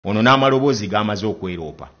ono n'amaloboozi g'amaze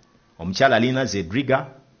okweropa. Omukyala Lina Zedriga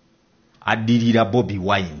addirira Bobi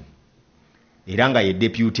Wine era nga ye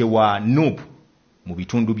deputy wa NUP mu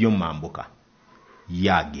bitundu by'omumambuka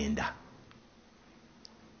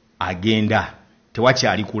agenda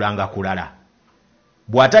tewakyali kulanga kulala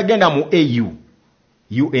bw'atagenda mu AU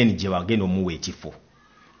UN gye bagenda omuwa ekifo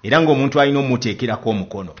era ng'omuntu alina omuteekerako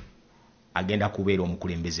omukono agenda kubeera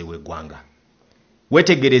omukulembeze w'eggwanga.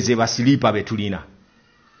 Wetegereze basiliipa be tulina,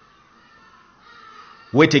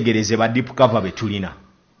 wetegereze ba deep cover be tulina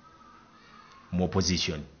mu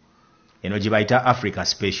opposition eno gye bayita Africa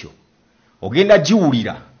Special. Ogenda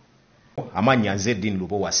giwulira amanya Nzeddin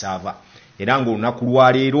Lubo Wasaava era ng'olunaku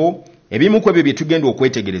lwaleero ebimu ku ebyo bye tugenda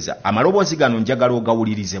okwetegereza amaloboozi gano njagala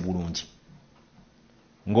ogawulirize bulungi.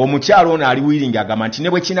 Ng'omukyalo ono ali wiringi agamba nti ne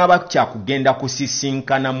bwe kinaaba kyakugenda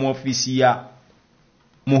kusisinkana mu ofisi ya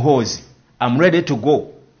Muhoozi, I'm ready to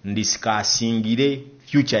go ndisikaasingire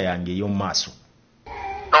future yange ey'omu maaso.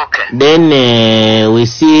 Okay. Then we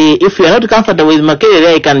see if you are not comfortable with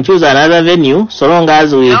Makerere, I can choose another venue so long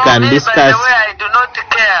as we can discuss. By the way, I do not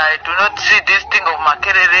care. I do not see this thing of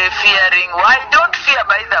Makerere fearing. I don't fear,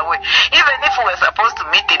 by the way. Even if we were supposed to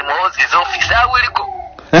meet in Moses' office, I will go.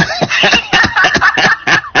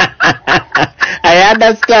 I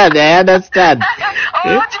understand.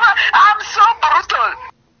 I'm so brutal.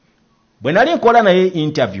 When I nkola naye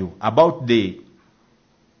interview about the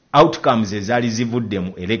outcomes ezaali zivudde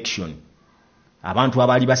mu election, abantu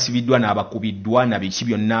abaali basibiddwa n'abakubiddwa na biki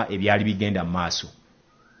byonna ebyali bigenda mu maaso,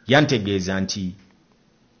 yantegeeza nti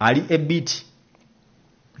ali a bit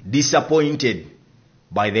disappointed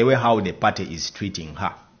by the way how the party is treating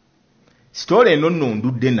her. Story eno nno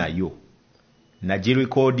ndudde nayo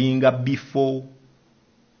nagirecordinga before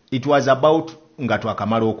it was about nga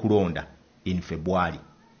twakamala okulonda in February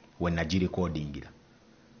when nagirecordingira.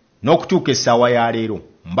 N'okutuuka essaawa ya leero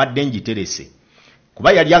mbadde ngiterese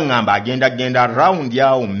kuba yali aŋŋamba agenda round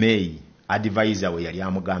yawo May advisor we yali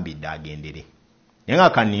amugambidde agendere. Naye nga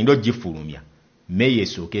kannindo gifulumya May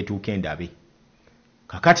esooka etuuke ndabe.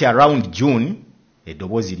 Kakati around June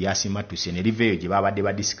eddoboozi lyasimattuse ne liveeyo gye babadde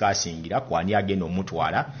badisikasingira kwani agenda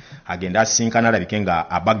omutwala agenda asinkana alabike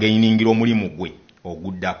nga abagainingira omulimu gwe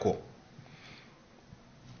oguddako.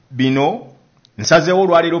 Bino nsazeewo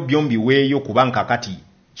olwaleero byombi weeyo kubanga kakati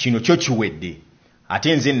kino kyo kiwedde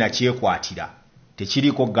ate nze nakyekwatira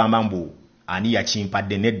tekiriko gamba mbu ani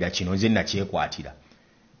yakimpadde nedda kino nze nakyekwatira.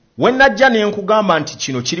 We najja ne nkugamba nti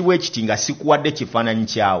kino kiriwo ekiti nga sikuwadde kifaananyi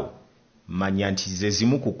kyawo manya nti ze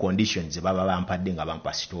zimu ku conditions ze baba bampadde nga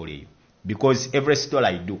bampa story eyo, because every story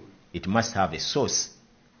I do it must have a source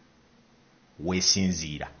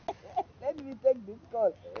weesinziira. Let me take this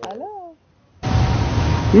call. Hello.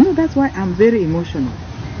 You know, that's why I'm very emotional.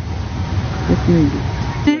 That's me.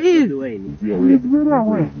 He is. He's very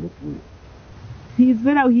aware. He's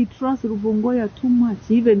very aware. He trusts Rubongoya too much.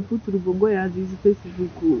 He even puts Rubongoya as his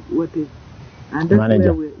Facebook whatever. And that's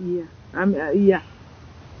Manager. where we're, yeah.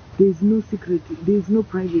 There's no secret. There's no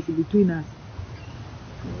privacy between us.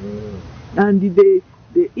 And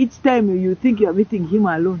each time you think you're meeting him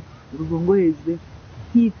alone, Rubongoya is there.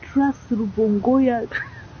 He trusts Rubongoya.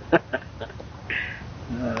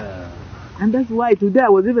 And that's why today I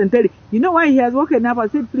was even telling, you know why he has woken up? I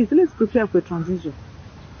said, please, let's prepare for transition.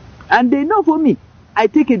 And they know for me, I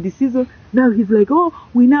take a decision. Now he's like, oh,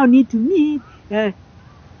 we now need to meet. I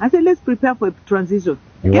said, let's prepare for transition.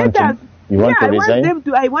 I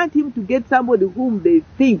want him to get somebody whom they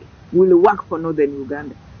think will work for Northern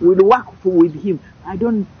Uganda, will work with him. I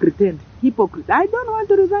don't pretend, hypocrite. I don't want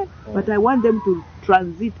to resign, but I want them to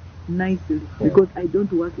transit nicely because I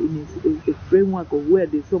don't work in a framework of where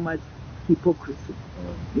there's so much hypocrisy.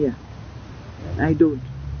 Yeah, I don't.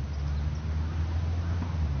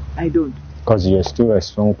 Because you're still a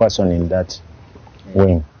strong person in that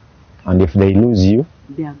wing, and if they lose you,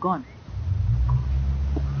 they are gone.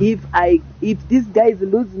 If these guys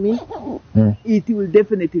lose me, it will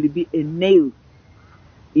definitely be a nail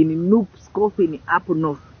in NUP's coffin up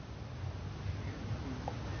north.